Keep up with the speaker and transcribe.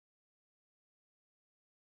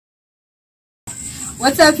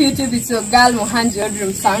What's up YouTube, it's your girl Mohanji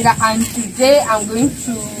Odrum Sanga, and today we are going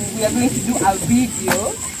to do a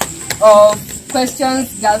video of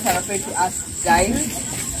questions girls are afraid to ask guys.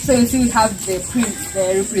 So you see we have the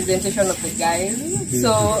representation of the guys.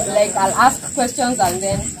 So like I'll ask questions and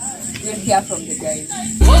then you'll hear from the guys.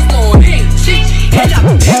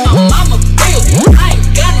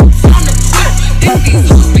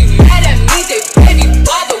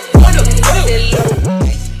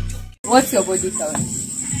 What's your body count?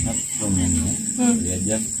 Not so many. We are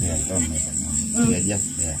just there. Don't know. We are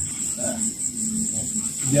just there.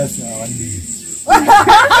 Just 1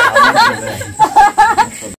 digit.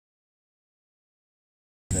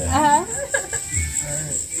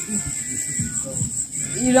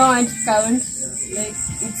 You don't want to count? Like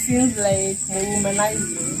it seems like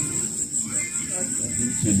womanizing.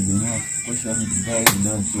 Should be more questions guys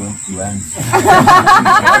don't want to answer.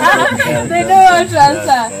 They don't want to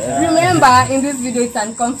answer. Remember, in this video, it's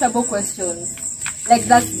uncomfortable questions. Like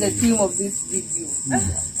that's the theme of this video.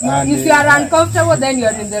 If you are uncomfortable, then you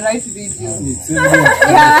are in the right video.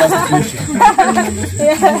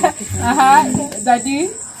 Yeah. Daddy?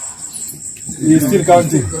 You're still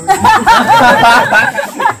counting.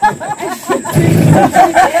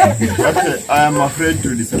 Okay, I am afraid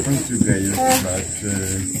to disappoint you guys, but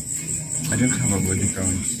I don't have a body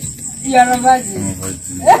count. You are a virgin. I'm a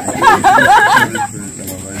virgin.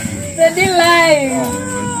 Daddy lies.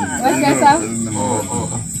 What's your sound?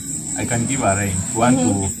 I can give a range 1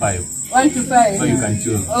 to 5. 1 to 5. So you can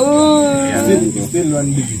choose. Oh. Yeah. Still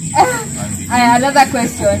 1 digit. Another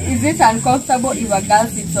question. Is it uncomfortable if a girl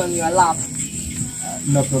sits on your lap?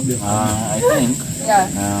 No problem. I think.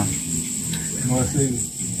 Yeah. More saying.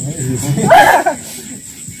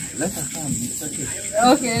 Let her come. It's okay.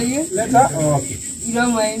 Okay, you? Let her? Oh, okay. You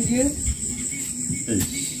don't mind you?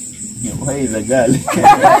 Why is a girl?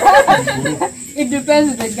 It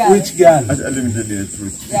depends on the girl. Which girl? Let me tell you the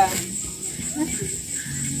truth. Yeah.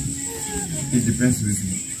 It depends on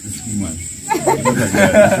this woman.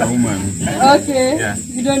 It's a woman. Okay. Yeah.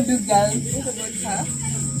 You don't do girls. What about her?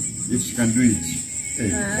 If she can do it.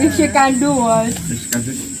 If she can do what? If she can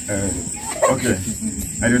do it. Okay.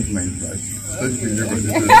 I don't mind that.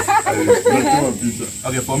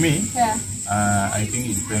 Okay, for me, Yeah. I think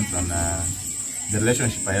it depends on the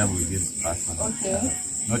relationship I have with this person. Okay.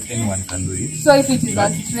 Not anyone can do it. So if it is a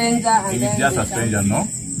stranger and If then it's just they a stranger, no. like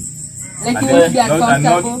And you would be then-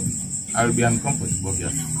 uncomfortable, I'll be uncomfortable,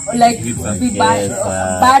 yes. or like If it's be bad, yes,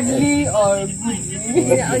 badly or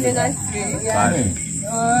goodly. Yeah.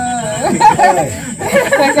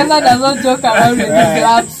 Tekeza does not joke around with his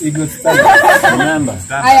laps. He got started. Remember,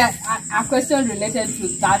 A question related to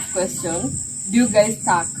that question. Do you guys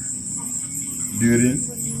talk? During?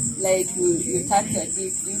 Like you touch your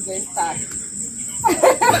dick, do you guys talk?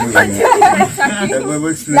 Like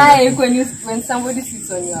when somebody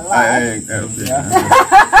sits on your lap, Okay.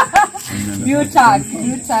 do you talk? Do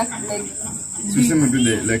you talk like So someone do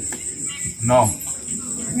that, like, no.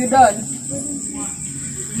 you don't?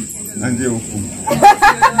 and they will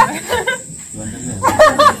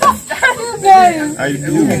You guys. I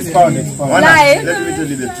do. Expound. Lie. Let me tell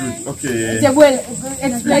you the truth. Okay, Well,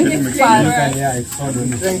 explain it fast. Yeah, expound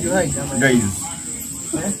on it. guys.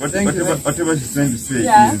 Whatever she's trying to say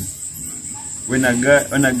Yeah. is, when a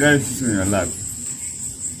girl sits on your lap,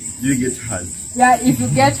 you get hurt. Yeah, if you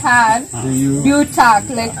get hard, Do you? do you talk?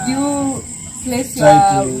 Like do you place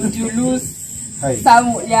Try your? to- Would you lose Hi.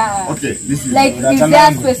 some? Yeah. Okay, this is Like That's is an there a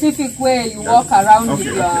angle. specific way you walk around okay.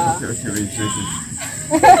 with your?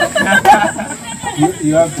 Wait.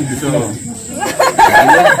 You have to be So,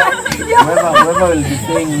 Whoever will be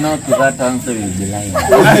saying no to that answer will be lying.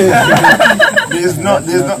 there's no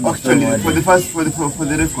actually for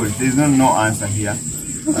the record, there's no answer here.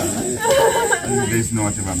 There's no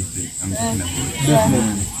whatever I'm saying. I'm talking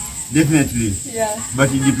about. Definitely. Yeah.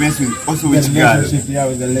 But it depends with also the which girl. relationship here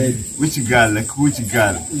with the lady. Which girl, like which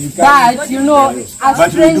girl. You can't. But you know, a But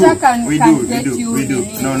stranger can we get do. you.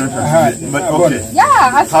 No, not a Uh-huh. stranger. But okay.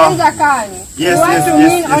 Yeah, a stranger can. Yes, you want yes, to yes,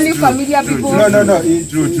 mean yes, only true, familiar true, people. true. No.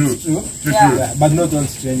 True. True. Yeah. Yeah, but not all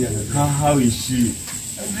strangers. How is she?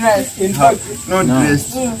 Dressed. In How, fact, not No.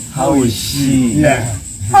 dressed. How is she? yeah.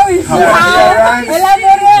 How is she? How-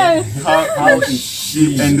 Elaborate. How is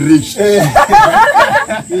she enriched?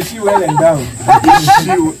 Is she well endowed? Is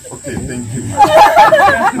she okay? Thank you.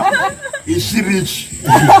 Is she rich?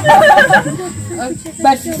 Okay.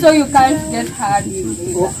 But so you can't get hard with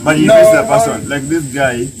it. But you No, face the person like this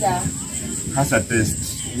guy Yeah. has a test.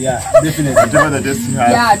 Yeah, definitely. Whatever the taste you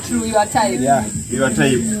have. Yeah, true. Your type. Yeah. Your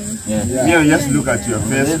type. Yeah. Me, I just look at your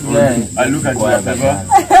face. This Or guy I look at your paper.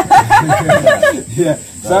 Yeah.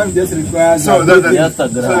 Some just require. So that the Just a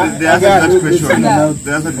answer graph. to that question. Yeah.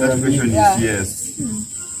 The answer to that question Yeah. is yes.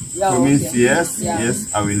 Yeah, For me, okay. it's yes. Yeah.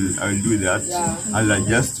 Yes, I will do that. Yeah. I'll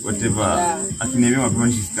adjust whatever. Yeah. I can name my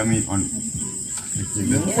phone. She's coming on. Okay,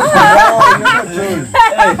 then.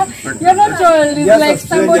 You're not told. It's Just like a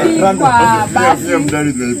stranger, somebody random. kwa I'm basi. done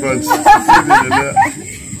with my parts.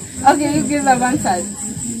 Okay, you give them answers.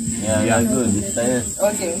 Yeah, yeah, good. It's a yes.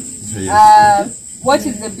 Okay. So yes. What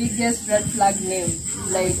is the biggest red flag name?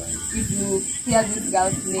 Like, if you hear this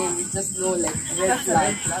girl's name, you just know, like, red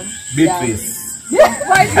flag. Beatrice.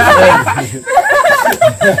 Why?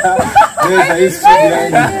 There's a history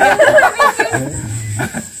behind it.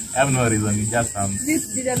 I have no reason. It just sounds.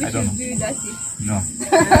 I don't know. No.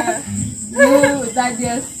 You, that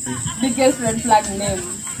yes, biggest red flag name.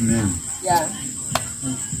 Name. Yeah.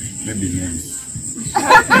 Maybe names.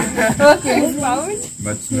 Okay.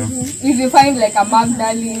 But no. If you find like a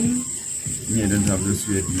Magdalene. Me, I don't have those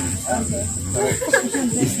weird names. Okay.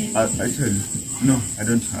 Actually, no, I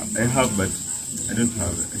don't have. I have, but I don't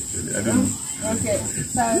have it, actually. I don't know. Okay.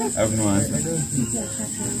 Sorry. I have no answer.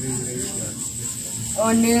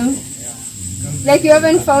 Or name. Like you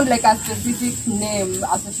haven't found like a specific name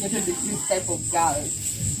associated with this type of girls.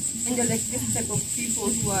 And you're like this type of people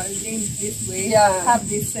who are named this way Yeah. have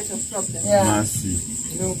this set of problems. Yeah. Mercy.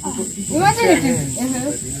 Imagine it is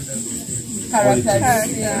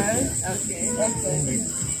characteristics. Okay. Okay.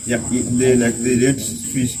 Yeah, they don't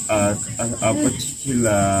fish a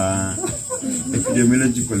particular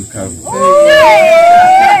epidemiological curve.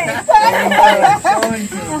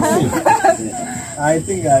 I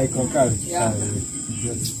think I concur. Yeah.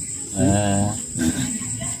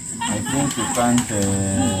 I think you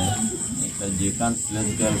can't place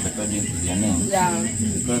girls according to their name. Yeah.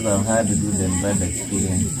 Because I've had good and bad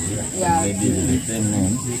experiences Yeah. with ladies with the same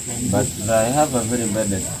name. But I have a very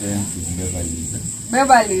bad experience with Beverly.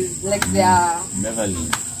 Beverly's like they are. Beverly,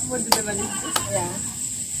 What do Beverly do? Yeah.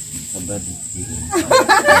 it's a bad experience.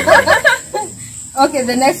 Okay,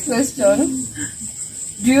 the next question.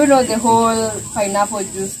 Do you know the whole pineapple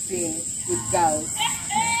juice thing with girls?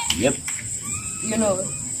 Yep, You know,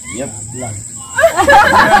 yep.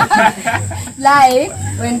 like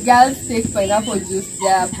when girls take pineapple juice,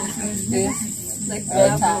 their pussy tastes like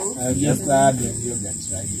better. I've just had yogurt,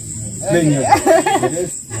 right? Plain yogurt. The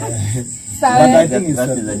rest, but I Sorry. think it's That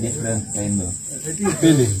a is a different kind of.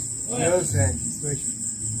 feeling.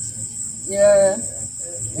 Yeah.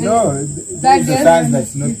 No, there is a science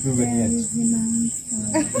that's not proven yet.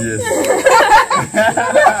 Yes.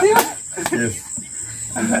 Yes.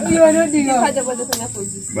 You are not doing You it. heard about the pineapple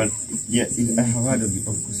juice? But yeah, I have heard of it.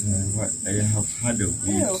 Of course, I have heard of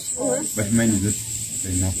it. But mine is not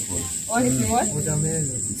pineapple. What is it? What? It's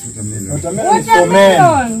watermelon. Watermelon is for men.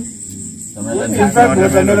 Watermelon. In fact,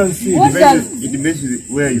 watermelon seed. What does? It depends with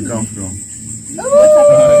where you come from.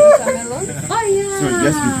 Watermelon? Oh yeah. So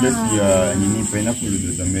just replace your pineapple with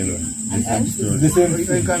watermelon. The same story. The same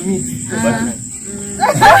thing.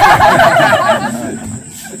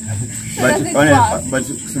 But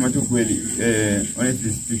kusema tu kweli,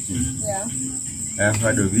 honestly speaking, Yeah. I have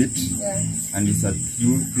heard of it, Yeah. and it's a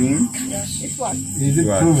true thing. It's what? Is it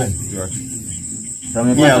proven? It works. From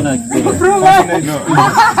a Yeah. personal experience. No,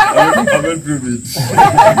 I will prove it.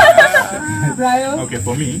 Brian? Okay,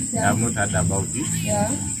 for me, I have not heard about it.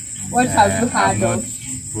 Yeah. What have you I have heard not of?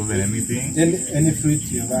 proven anything. Any fruit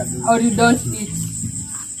you've had? Or you don't eat?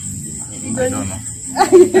 I don't know.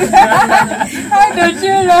 How don't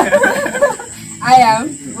you know? I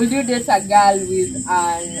am. Will you date a girl with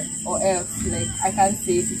an OF? Like, I can't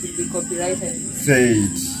say it, it will be copyrighted. Say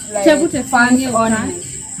it. Like, fans only.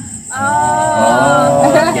 Oh,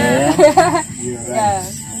 okay. Yeah.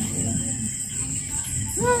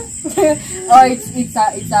 Or it's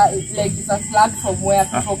a platform where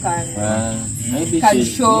people can. Maybe Can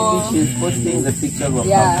she's show- maybe she's posting the picture of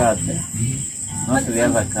Yeah. her cat. Not the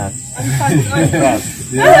other cat.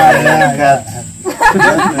 Yeah.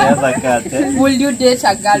 Not the other cat. Will you date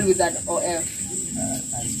a girl with an OF?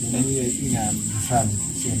 As for me, I think I'm fan.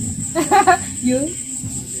 You?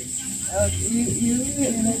 You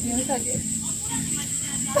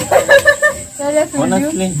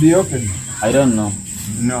Honestly, Be open. I don't know.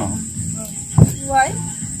 No. Why?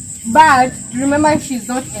 But remember, she's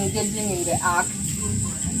not engaging in the act.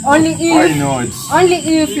 Only Why if, not? only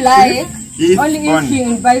if like, If only if on- she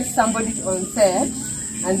invites somebody on set,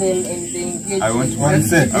 and then they engage. I want in- One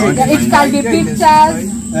set. I want It to can be pictures.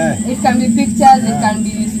 Eh. It can be pictures. It can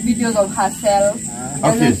be videos of herself.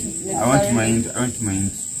 Okay. Like, I want to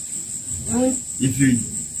mind. If you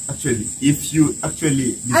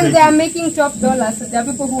actually decide and they are making top dollars. So there are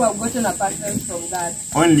people who have gotten apartments from that.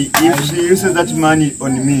 only if she uses that money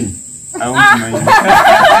on me, I won't mind.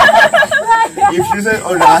 If she uses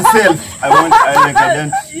on herself, I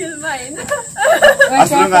don't. You'll mind.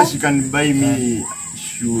 As long as she can buy me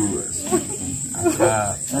shoes.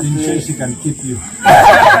 I'm sure she can keep you.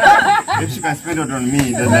 If she can spend it on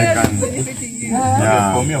me, then I can.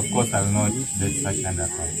 Yeah. For me, of course, I will not let such kind of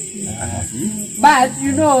account. But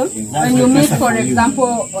you know, when you meet, for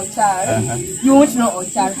example, Ochar, you won't know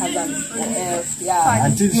Ochar has an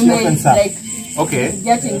Until you she may opens up. like Okay.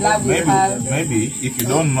 get in love with her. Maybe if you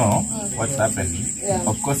don't know what's happening, Yeah.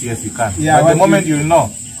 of course, yes, you can. Yeah, but what the moment you know,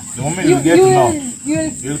 the moment you get to know,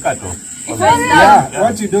 you'll cut off. Yeah,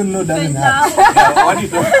 what you don't know doesn't happen. Yeah, what you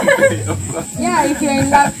don't Yeah, if you're in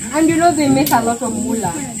love, and you know they make a lot of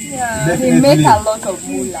moolah. They make Definitely. a lot of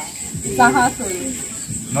moolah. It's a hustle.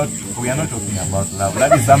 we are not talking about love.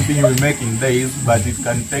 That is something you will make in days, but it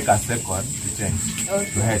can take a second to change,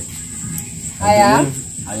 to head. Aya?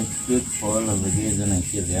 I speak for all of the days when I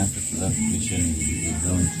hear the answer to that question, you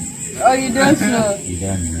don't. Oh, you don't know? You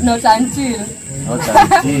don't know. Not until. Not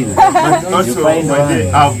until. But also, You find one day,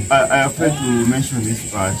 one. I have heard to mention this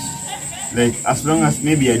part. Like, as long as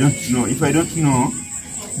maybe I don't know. If I don't know,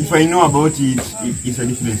 if I know about it, it's a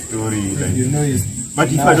different story. Like, You know it's but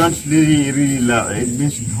if I don't really love, it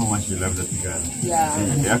means how much I love that girl. Yeah.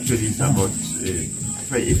 Actually, it's about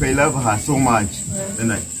if I love her so much, then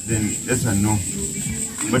that's a no.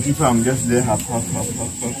 But if I'm just there, half,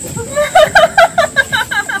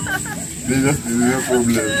 then that's the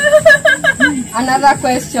problem. Another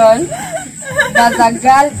question. Does a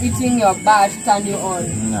girl eating your butt turn you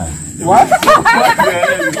on? No. what?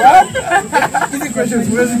 Easy questions.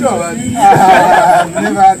 Where's it going?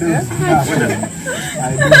 Never had those.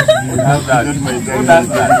 I don't. Not my Who does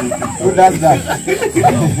that? Who does that?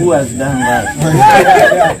 Who has done that?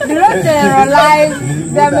 Do not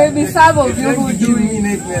generalize. There may be some of you who do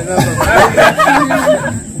it.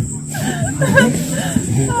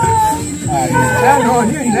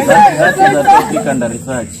 That is a topic under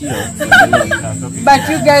research. But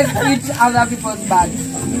you guys eat other people's butts.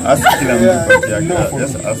 Ask kila mtu pati yake. No, for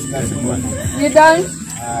Just me. ask That's everyone. You don't?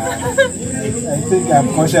 I think I'm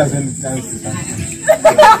cautious when it comes to something.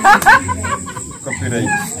 Copyright.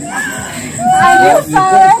 Are you You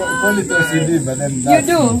sorry? call it OCD, but then You that's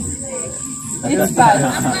do? It's bad.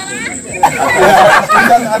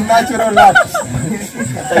 it's an unnatural lapse.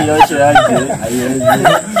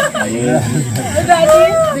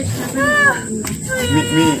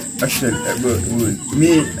 Me actually,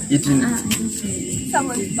 me eating.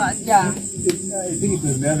 Someone's butt. Yeah. I think it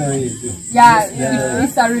was the other way. Yeah,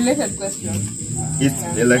 it's a related question. It's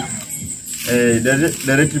like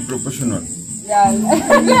directly proportional. Yeah.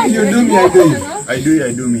 You do me, I do you.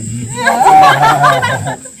 I do me.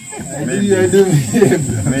 I do you, I do me.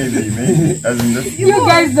 Maybe. As in that, You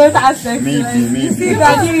guys don't have sex. maybe. See,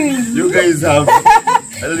 that is. You guys have.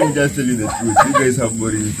 Let me just tell you the truth. You guys have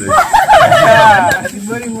boring sex.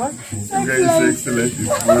 Boring what? You guys' sex life is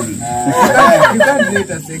boring. You can't rate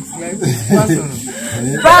a sex life. Personal.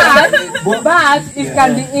 But it can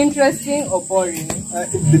be interesting or boring.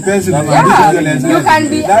 It depends on the Yeah, individual as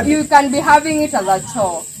well. you can be having it as a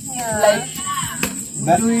chore. Like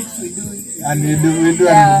That- do it, we do it. And we do,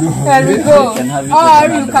 Yeah, and we there we go. go. can have it Or as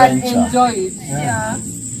an you can adventure. enjoy it. Yeah.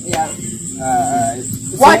 Yeah.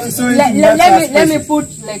 What? What? So Let eating me spices. put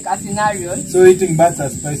like a scenario. So eating bats are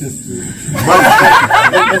spices too. But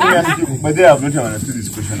let me ask you. But they have not understood this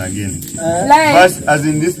question again. Like But as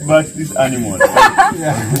in this animal. Which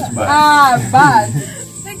bat? bad.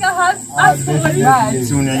 Like a asshole. Bad.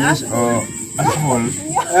 Sunyanyesha or asshole?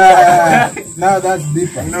 Now that's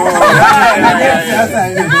deeper. No.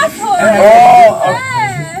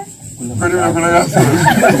 Kwani unakula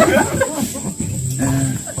asshole?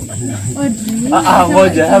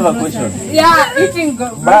 Moja, I have a question. Yeah, eating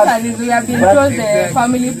groceries. We have been told the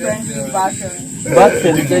family friendly version. Bats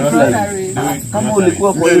and sex life. Groceries. Kama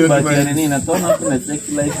ulikuwa kwa hiyo bati ya nini inatona kuna sex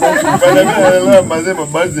life. But I mean, I love my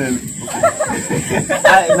basil.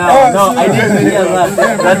 No, I didn't hear that.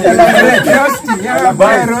 That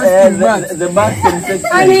is the bats and sex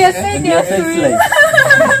life. And he said Their yes sex to it. life.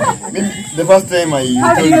 The first time you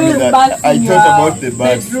Have told you me used that, bats I in thought your about the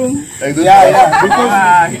bats. bedroom? Like those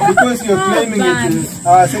Because you're claiming it is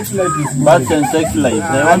our sex life is good. Bats and sex life.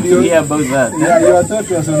 I want to hear about that. Yeah, your thought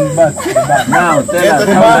was on bats. The bat. Now, tell Yes, us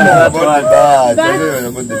I how thought does that about the work? bats. I thought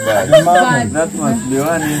about the bats. The mammal. That must be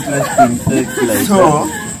one interesting sex life. So,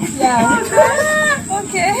 Yeah.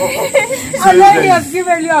 Okay. And then he has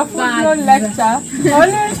given you a full-blown lecture.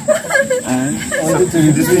 Only So,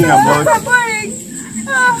 this thing about boring.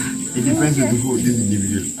 it depends on who these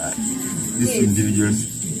individuals are. These individuals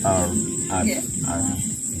are.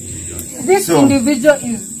 This So- individual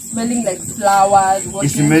is smelling like flowers. It's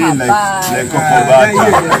Washing smelling her like bag.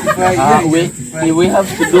 Kokobata. We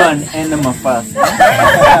have to do an enema first.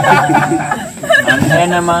 An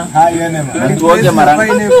enema. Hi, enema. Tuoge mara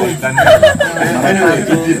Anyway, it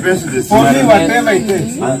depends on the For me, season. whatever it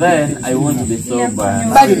takes. and then I won't be sober.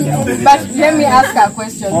 But let me ask a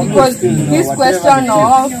question, because this question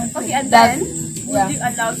of Okay, and that, then yeah. would you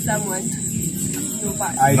allow someone to eat your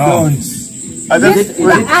bag? I No. don't. And This, that's-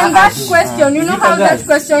 and that question, you know how that guys?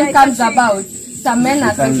 question comes about? Some men are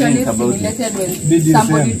You can sexually think about it. stimulated when BDSM.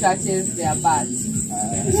 somebody touches their butt.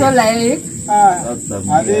 So like, That's a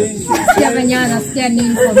Are they? Pia wenye wanasikia ni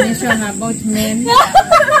information about men.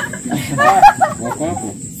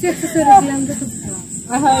 Si accessories lang dito.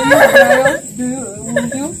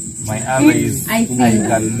 would you My answer is I I think.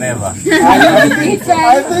 can never. be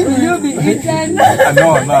eaten? Will you be eaten? No.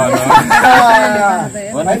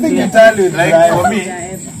 When I think see- Italy is Like right. for me,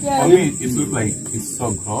 Yeah. it looks like it's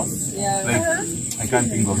so gross. Yeah. Like I can't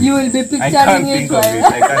think of it. You will be I can't picturing it think of it.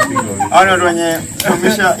 while I can't think of it. hao ni watu wenye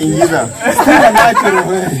wameshaingiza. Still a natural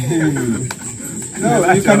way. No,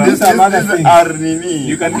 you can do some other These things. are nini.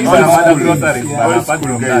 You can do old some other school. groceries, but Old apart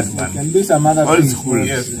school from guys. that, You man. can do some other Old things. school.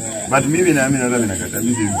 Yes. But mimi na mimi naweza ninakata.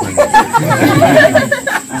 Mimi siwezi kufanya.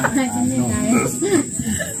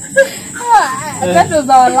 that was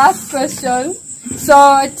our last question.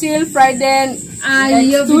 So till Friday Hiyo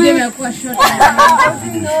next video week. imekuwa short. Just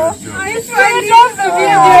the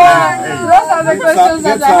video. Those are the questions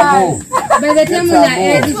Get that I some had. more. By the time una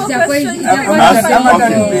edit itakuwa Ask-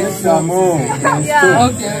 Get some more. Yeah.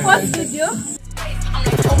 Okay. First video.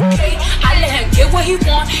 Okay, I let him get what he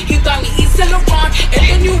want. He got me East and LeBron in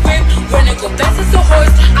the new whip. When it go fast as a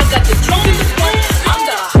horse, I got the trunk in the front. I'm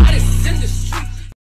the